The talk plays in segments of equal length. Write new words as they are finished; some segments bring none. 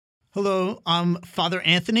Hello, I'm Father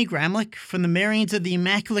Anthony Gramlich from the Marians of the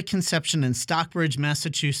Immaculate Conception in Stockbridge,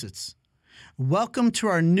 Massachusetts. Welcome to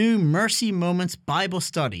our new Mercy Moments Bible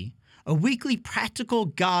study, a weekly practical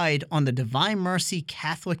guide on the Divine Mercy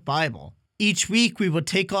Catholic Bible. Each week we will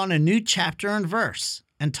take on a new chapter and verse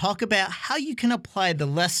and talk about how you can apply the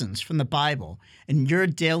lessons from the Bible in your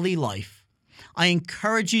daily life. I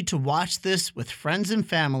encourage you to watch this with friends and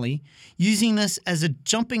family, using this as a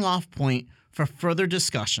jumping off point for further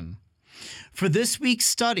discussion. For this week's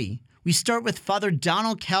study, we start with Father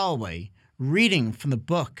Donald Calloway reading from the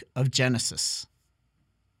book of Genesis.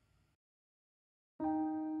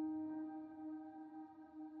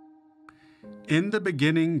 In the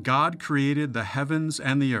beginning, God created the heavens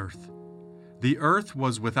and the earth. The earth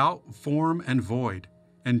was without form and void,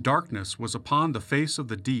 and darkness was upon the face of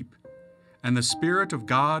the deep, and the Spirit of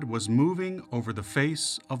God was moving over the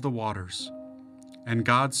face of the waters. And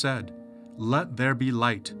God said, "Let there be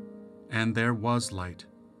light," and there was light.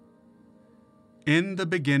 In the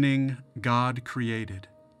beginning, God created.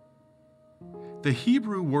 The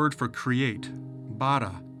Hebrew word for create,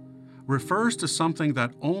 bara, refers to something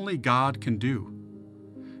that only God can do.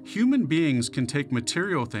 Human beings can take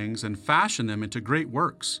material things and fashion them into great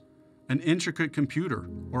works, an intricate computer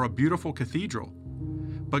or a beautiful cathedral.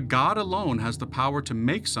 But God alone has the power to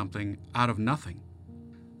make something out of nothing.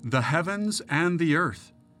 The heavens and the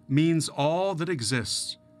earth means all that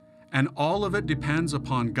exists, and all of it depends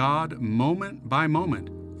upon God moment by moment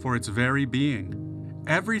for its very being.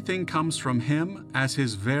 Everything comes from Him as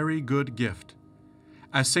His very good gift.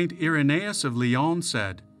 As Saint Irenaeus of Lyon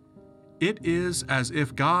said, "It is as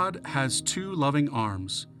if God has two loving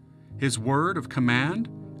arms, His word of command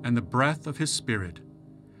and the breath of His Spirit.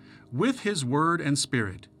 With His word and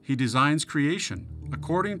Spirit, He designs creation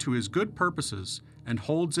according to His good purposes and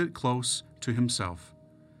holds it close to Himself.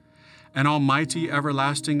 An almighty,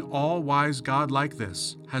 everlasting, all-wise God like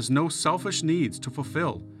this has no selfish needs to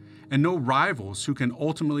fulfill and no rivals who can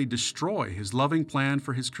ultimately destroy His loving plan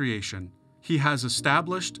for His creation. He has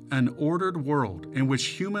established an ordered world in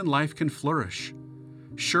which human life can flourish.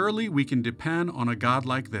 Surely we can depend on a God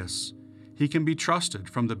like this. He can be trusted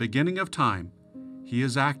from the beginning of time. He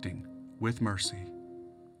is acting with mercy."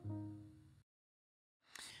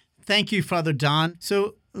 Thank you, Father Don.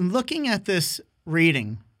 So looking at this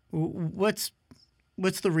reading, what's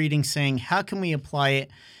the reading saying? How can we apply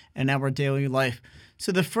it in our daily life?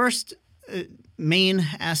 So the first main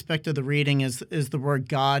aspect of the reading is the word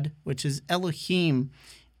God, which is Elohim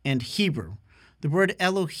in Hebrew. The word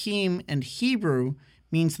Elohim in Hebrew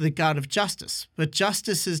means the God of justice, but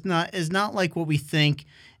justice is not like what we think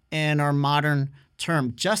in our modern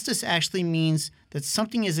term. Justice actually means that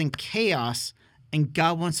something is in chaos and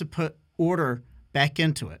God wants to put order back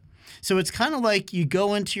into it. So it's kind of like you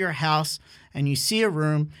go into your house and you see a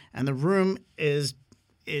room and the room is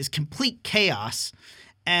complete chaos.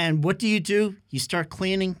 And what do? You start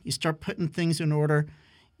cleaning, you start putting things in order,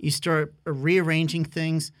 you start rearranging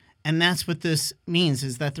things. And that's what this means,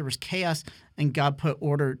 is that there was chaos and God put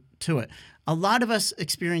order to it. A lot of us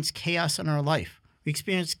experience chaos in our life. We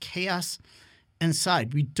experience chaos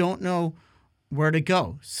inside. We don't know where to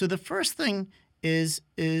go. So the first thing is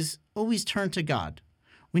always turn to God.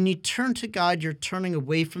 When you turn to God, you're turning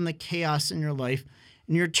away from the chaos in your life,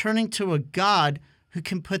 and you're turning to a God who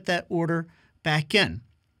can put that order back in.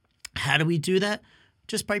 How do we do that?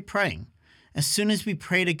 Just by praying. As soon as we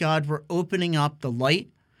pray to God, we're opening up the light.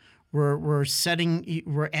 We're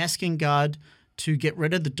asking God to get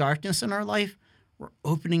rid of the darkness in our life. We're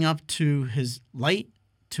opening up to His light,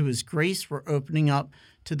 to His grace. We're opening up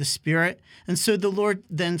to the Spirit. And so the Lord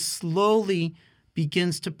then slowly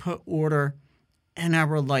begins to put order in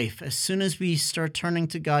our life. As soon as we start turning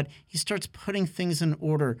to God, He starts putting things in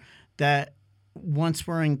order that once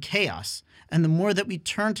were in chaos. And the more that we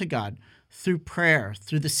turn to God through prayer,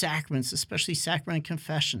 through the sacraments, especially sacrament of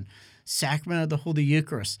confession, sacrament of the Holy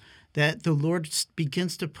Eucharist, that the Lord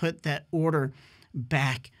begins to put that order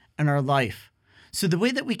back in our life. So the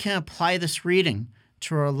way that we can apply this reading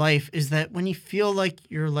to our life is that when you feel like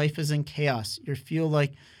your life is in chaos, you feel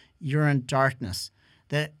like you're in darkness,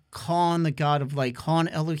 that call on the God of light, call on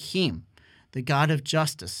Elohim, the God of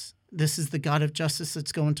justice. This is the God of justice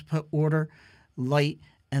that's going to put order, light,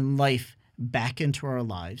 and life back into our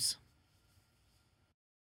lives.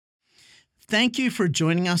 Thank you for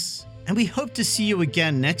joining us, and we hope to see you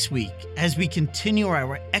again next week as we continue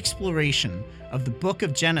our exploration of the book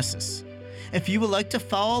of Genesis. If you would like to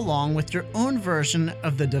follow along with your own version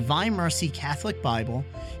of the Divine Mercy Catholic Bible,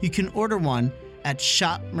 you can order one at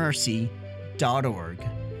shopmercy.org.